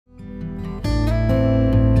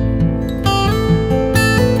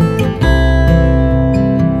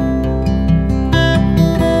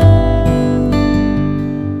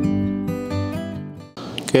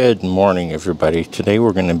Good morning, everybody. Today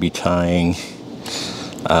we're going to be tying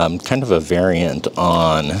kind of a variant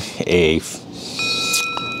on a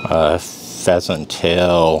Pheasant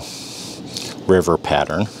Tail River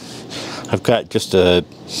pattern. I've got just a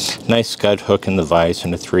nice scud hook in the vise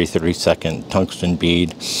and a 3/32 tungsten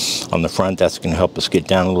bead on the front. That's going to help us get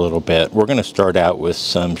down a little bit. We're going to start out with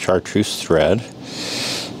some chartreuse thread.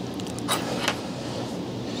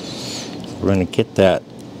 We're going to get that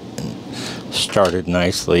started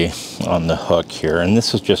nicely on the hook here, and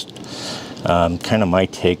this is just kind of my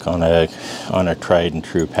take on a tried and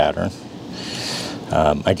true pattern.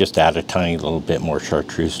 I just add a tiny little bit more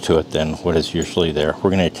chartreuse to it than what is usually there.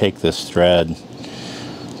 We're going to take this thread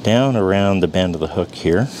down around the bend of the hook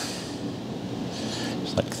here,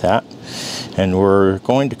 just like that, and we're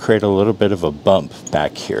going to create a little bit of a bump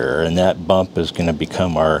back here, and that bump is going to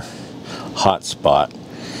become our hot spot.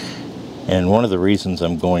 And one of the reasons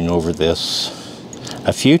I'm going over this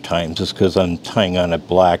a few times is because I'm tying on a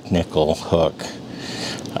black nickel hook,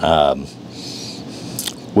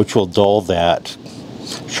 which will dull that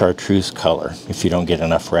chartreuse color if you don't get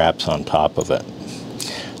enough wraps on top of it.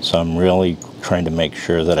 So I'm really trying to make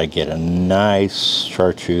sure that I get a nice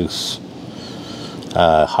chartreuse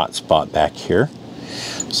hot spot back here.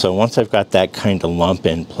 So once I've got that kind of lump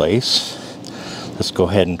in place, let's go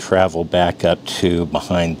ahead and travel back up to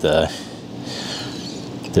behind the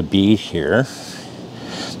bead here.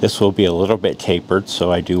 This will be a little bit tapered,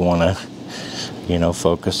 so I do want to,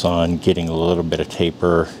 focus on getting a little bit of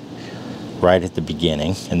taper right at the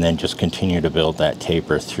beginning, and then just continue to build that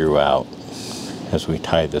taper throughout as we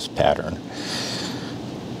tie this pattern.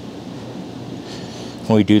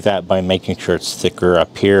 We do that by making sure it's thicker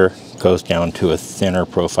up here, goes down to a thinner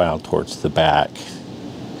profile towards the back.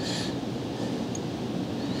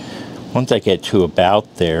 Once I get to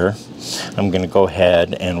about there, I'm going to go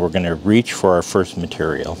ahead and we're going to reach for our first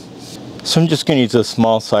material. So I'm just going to use a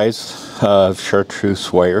small size of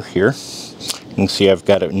chartreuse wire here. You can see I've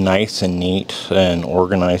got it nice and neat and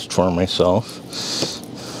organized for myself.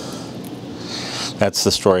 That's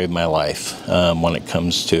the story of my life when it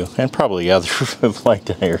comes to, and probably other fly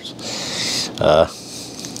tyers.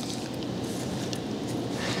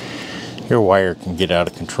 Your wire can get out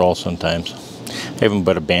of control sometimes. I even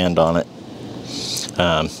put a band on it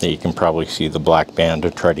that you can probably see, the black band, to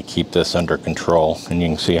try to keep this under control, and you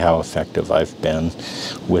can see how effective I've been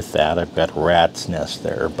with that. I've got a rat's nest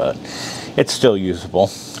there, but it's still usable.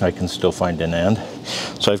 I can still find an end.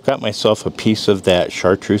 So I've got myself a piece of that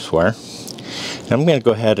chartreuse wire, and I'm going to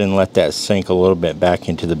go ahead and let that sink a little bit back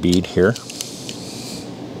into the bead here.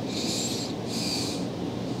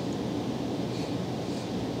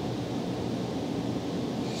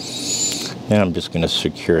 And I'm just going to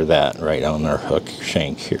secure that right on our hook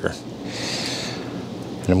shank here.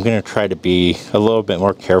 And I'm going to try to be a little bit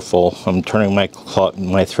more careful. I'm turning my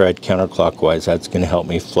thread counterclockwise. That's going to help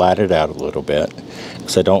me flat it out a little bit,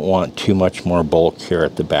 because I don't want too much more bulk here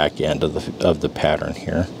at the back end of the pattern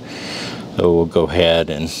here. So we'll go ahead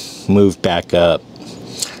and move back up,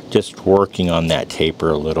 just working on that taper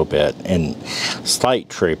a little bit, and slight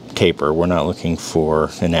taper. We're not looking for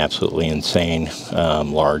an absolutely insane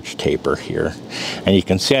large taper here. And you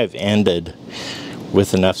can see I've ended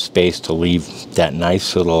with enough space to leave that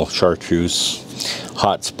nice little chartreuse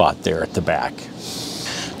hot spot there at the back.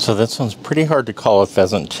 So this one's pretty hard to call a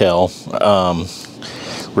Pheasant Tail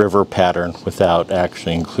river pattern without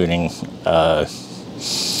actually including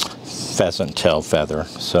pheasant tail feather.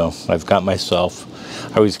 So I've got myself,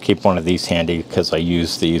 I always keep one of these handy because I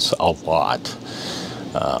use these a lot.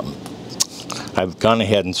 I've gone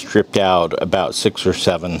ahead and stripped out about 6 or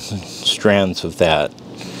 7 strands of that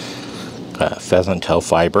pheasant tail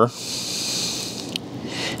fiber.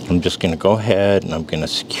 I'm just going to go ahead and I'm going to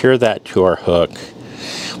secure that to our hook.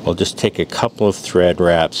 We'll just take a couple of thread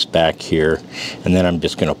wraps back here, and then I'm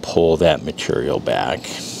just going to pull that material back.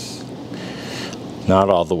 Not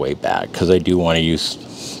all the way back, because I do want to use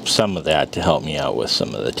some of that to help me out with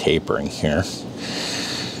some of the tapering here.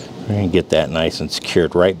 We're going to get that nice and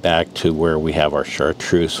secured right back to where we have our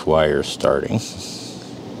chartreuse wire starting.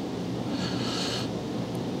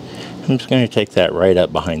 I'm just going to take that right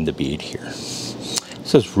up behind the bead here.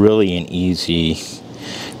 This is really an easy,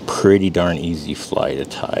 pretty darn easy fly to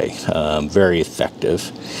tie. Very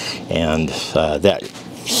effective, and that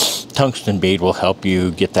tungsten bead will help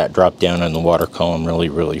you get that drop down in the water column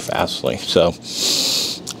really fastly. So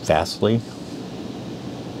fastly,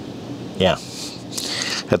 yeah,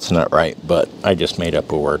 that's not right, but I just made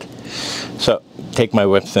up a word. So take my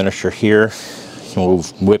whip finisher here, and we'll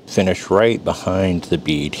whip finish right behind the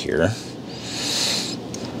bead here.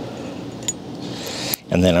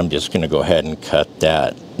 And then I'm just going to go ahead and cut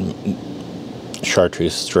that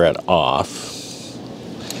chartreuse thread off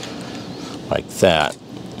like that.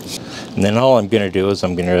 And then all I'm going to do is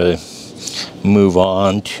I'm going to move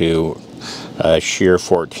on to a sheer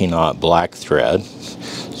 14/0 black thread.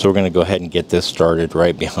 So we're going to go ahead and get this started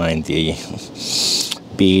right behind the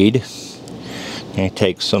bead. I'm going to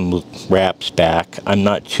take some wraps back. I'm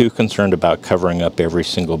not too concerned about covering up every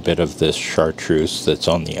single bit of this chartreuse that's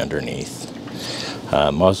on the underneath.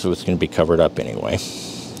 Most of it's going to be covered up anyway.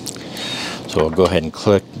 So I'll go ahead and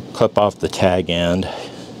clip off the tag end.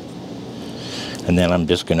 And then I'm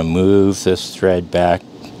just going to move this thread back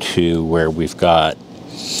to where we've got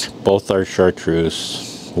both our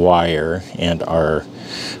chartreuse wire and our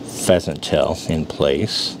pheasant tail in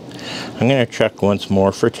place. I'm going to check once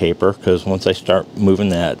more for taper, because once I start moving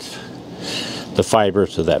the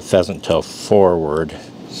fibers of that pheasant tail forward,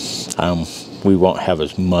 we won't have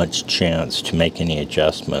as much chance to make any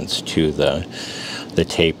adjustments to the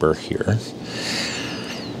taper here.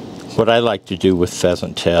 What I like to do with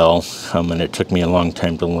pheasant tail, and it took me a long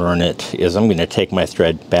time to learn it, is I'm going to take my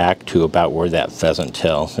thread back to about where that pheasant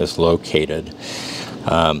tail is located.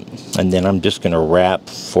 And then I'm just going to wrap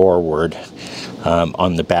forward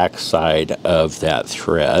on the back side of that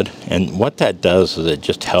thread. And what that does is it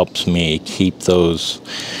just helps me keep those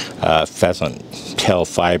pheasant tail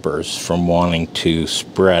fibers from wanting to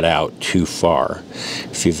spread out too far.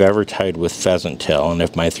 If you've ever tied with pheasant tail, and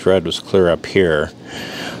if my thread was clear up here,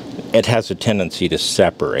 it has a tendency to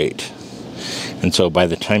separate. And so by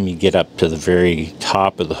the time you get up to the very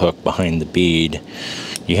top of the hook behind the bead,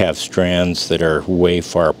 you have strands that are way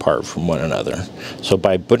far apart from one another. So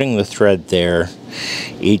by putting the thread there,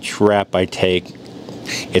 each wrap I take,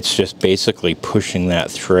 it's just basically pushing that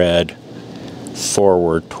thread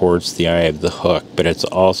forward towards the eye of the hook, but it's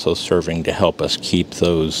also serving to help us keep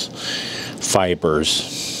those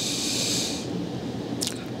fibers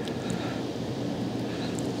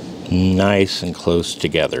nice and close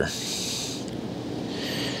together.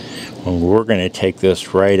 And we're going to take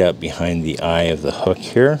this right up behind the eye of the hook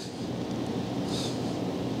here.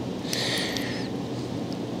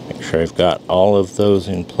 Make sure I've got all of those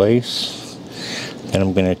in place. Then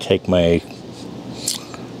I'm going to take my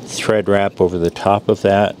thread wrap over the top of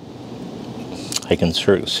that. I can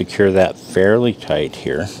secure that fairly tight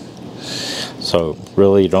here. So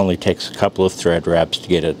really it only takes a couple of thread wraps to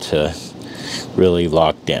get it to really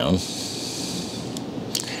lock down.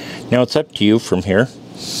 Now it's up to you from here.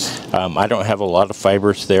 I don't have a lot of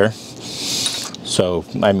fibers there, so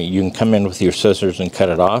I mean you can come in with your scissors and cut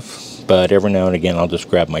it off, but every now and again I'll just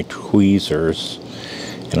grab my tweezers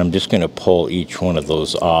and I'm just going to pull each one of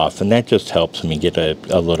those off, and that just helps me get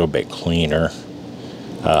a little bit cleaner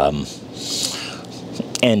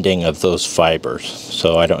ending of those fibers,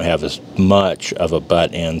 so I don't have as much of a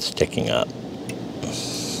butt end sticking up.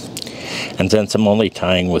 And since I'm only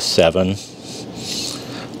tying with 7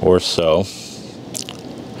 or so,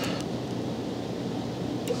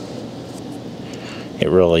 it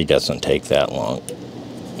really doesn't take that long.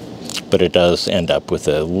 But it does end up with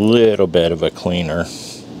a little bit of a cleaner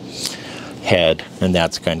head, and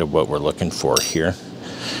that's kind of what we're looking for here.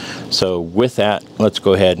 So with that, let's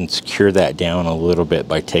go ahead and secure that down a little bit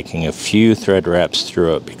by taking a few thread wraps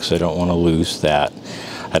through it, because I don't want to lose that.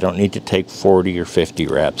 I don't need to take 40 or 50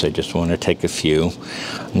 wraps, I just want to take a few.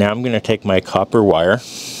 Now I'm going to take my copper wire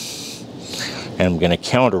and I'm going to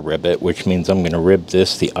counter rib it, which means I'm going to rib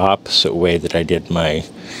this the opposite way that I did my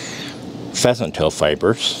pheasant tail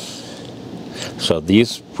fibers. So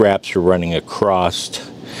these wraps are running across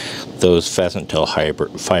those pheasant tail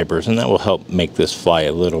fibers, and that will help make this fly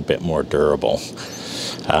a little bit more durable,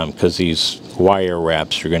 because these wire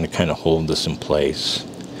wraps are going to kind of hold this in place.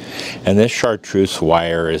 And this chartreuse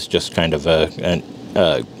wire is just kind of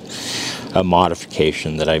a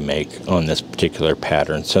modification that I make on this particular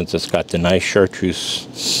pattern. Since it's got the nice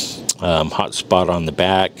chartreuse hot spot on the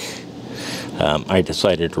back, I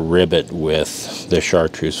decided to rib it with the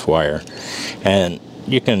chartreuse wire. And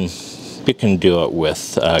you can do it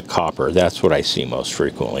with copper. That's what I see most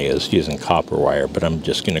frequently, is using copper wire, but I'm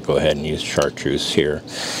just going to go ahead and use chartreuse here.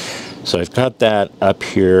 So I've got that up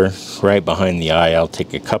here right behind the eye. I'll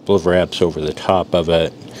take a couple of wraps over the top of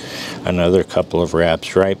it, another couple of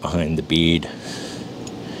wraps right behind the bead,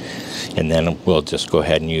 and then we'll just go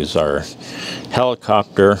ahead and use our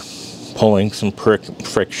helicopter, pulling some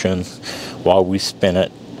friction while we spin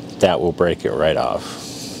it. That will break it right off.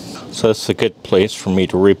 So it's a good place for me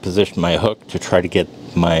to reposition my hook to try to get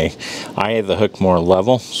my eye of the hook more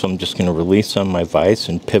level. So I'm just going to release on my vise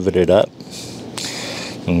and pivot it up.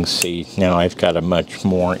 You can see now I've got a much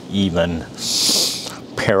more even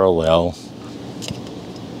parallel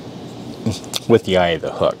with the eye of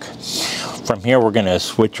the hook. From here we're going to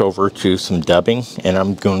switch over to some dubbing, and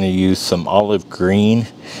I'm going to use some olive green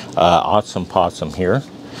Awesome Possum here.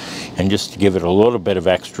 And just to give it a little bit of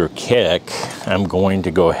extra kick, I'm going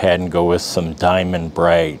to go ahead and go with some Diamond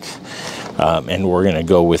Bright. And we're going to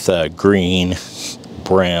go with a green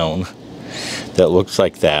brown that looks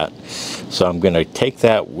like that. So I'm going to take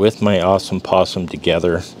that with my Awesome Possum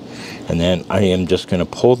together, and then I am just going to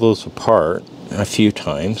pull those apart a few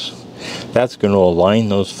times. That's going to align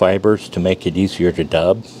those fibers to make it easier to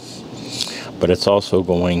dub, but it's also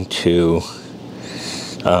going to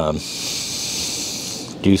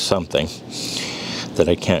do something that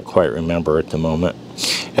I can't quite remember at the moment.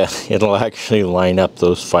 It'll actually line up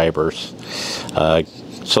those fibers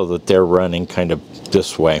so that they're running kind of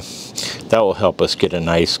this way. That will help us get a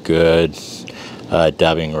nice good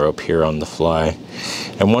dubbing rope here on the fly.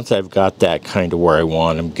 And once I've got that kind of where I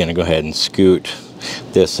want, I'm going to go ahead and scoot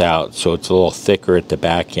this out so it's a little thicker at the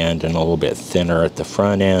back end and a little bit thinner at the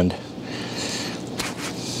front end.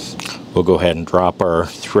 We'll go ahead and drop our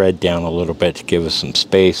thread down a little bit to give us some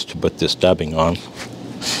space to put this dubbing on.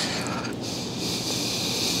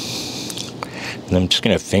 And I'm just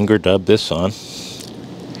going to finger dub this on.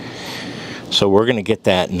 So we're going to get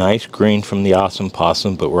that nice green from the Awesome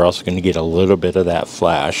Possum, but we're also going to get a little bit of that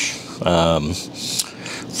flash from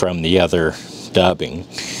the other dubbing.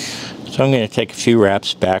 So I'm going to take a few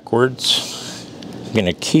wraps backwards. I'm going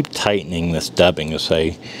to keep tightening this dubbing as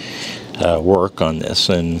I work on this,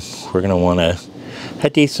 and we're going to want a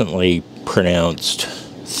decently pronounced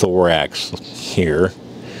thorax here.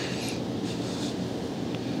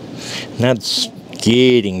 And that's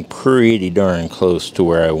getting pretty darn close to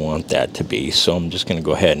where I want that to be. So I'm just going to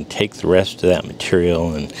go ahead and take the rest of that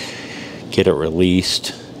material and get it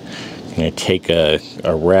released. I'm going to take a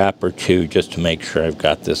wrap or two just to make sure I've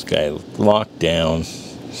got this guy locked down.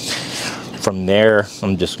 From there,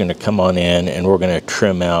 I'm just going to come on in and we're going to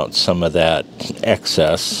trim out some of that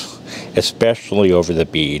excess, especially over the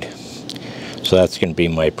bead. So that's going to be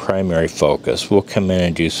my primary focus. We'll come in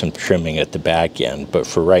and do some trimming at the back end, but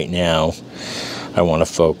for right now, I want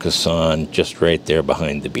to focus on just right there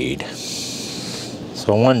behind the bead.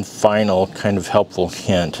 So one final kind of helpful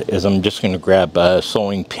hint is I'm just going to grab a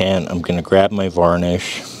sewing pin. I'm going to grab my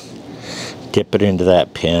varnish, dip it into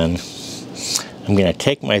that pin. I'm going to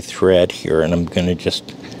take my thread here and I'm going to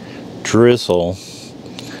just drizzle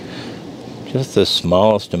just the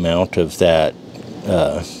smallest amount of that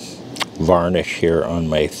varnish here on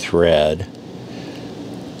my thread.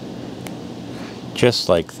 Just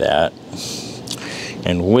like that.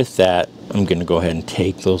 And with that, I'm going to go ahead and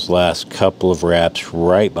take those last couple of wraps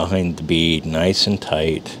right behind the bead, nice and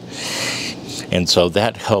tight. And so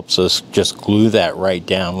that helps us just glue that right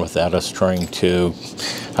down without us trying to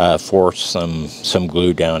force some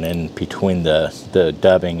glue down in between the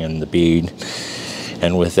dubbing and the bead.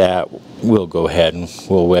 And with that, we'll go ahead and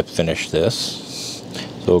we'll whip finish this.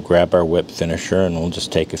 So we'll grab our whip finisher and we'll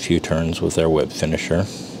just take a few turns with our whip finisher.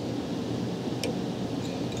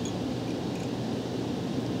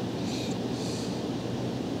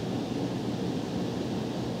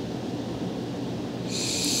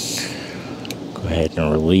 Go ahead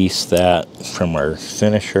and release that from our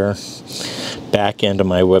finisher. Back end of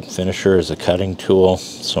my whip finisher is a cutting tool,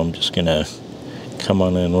 so I'm just going to come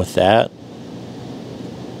on in with that.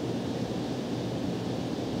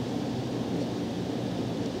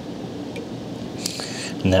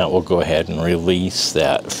 And that will go ahead and release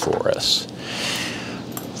that for us.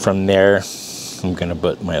 From there, I'm going to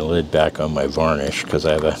put my lid back on my varnish because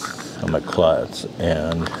I'm a klutz,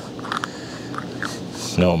 and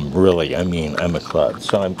no, really, I mean, I'm a klutz.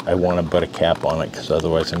 So I want to put a cap on it because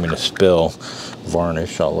otherwise I'm going to spill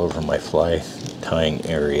varnish all over my fly tying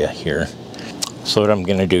area here. So what I'm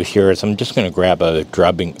going to do here is I'm just going to grab a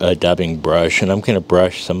dubbing brush, and I'm going to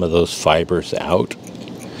brush some of those fibers out.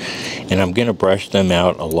 And I'm going to brush them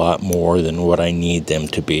out a lot more than what I need them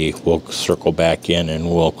to be. We'll circle back in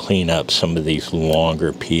and we'll clean up some of these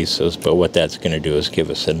longer pieces. But what that's going to do is give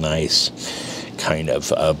us a nice kind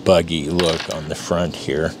of a buggy look on the front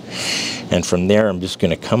here. And from there, I'm just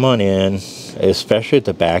going to come on in, especially at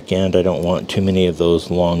the back end. I don't want too many of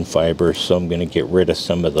those long fibers, so I'm going to get rid of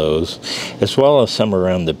some of those, as well as some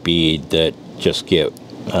around the bead that just get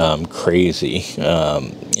crazy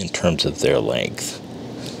in terms of their length.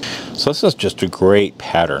 So this is just a great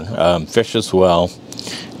pattern. Fishes well,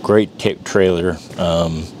 great tape trailer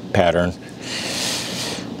pattern.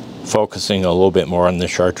 Focusing a little bit more on the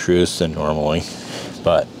chartreuse than normally.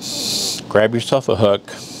 But grab yourself a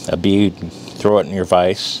hook, a bead, throw it in your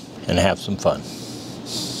vise, and have some fun.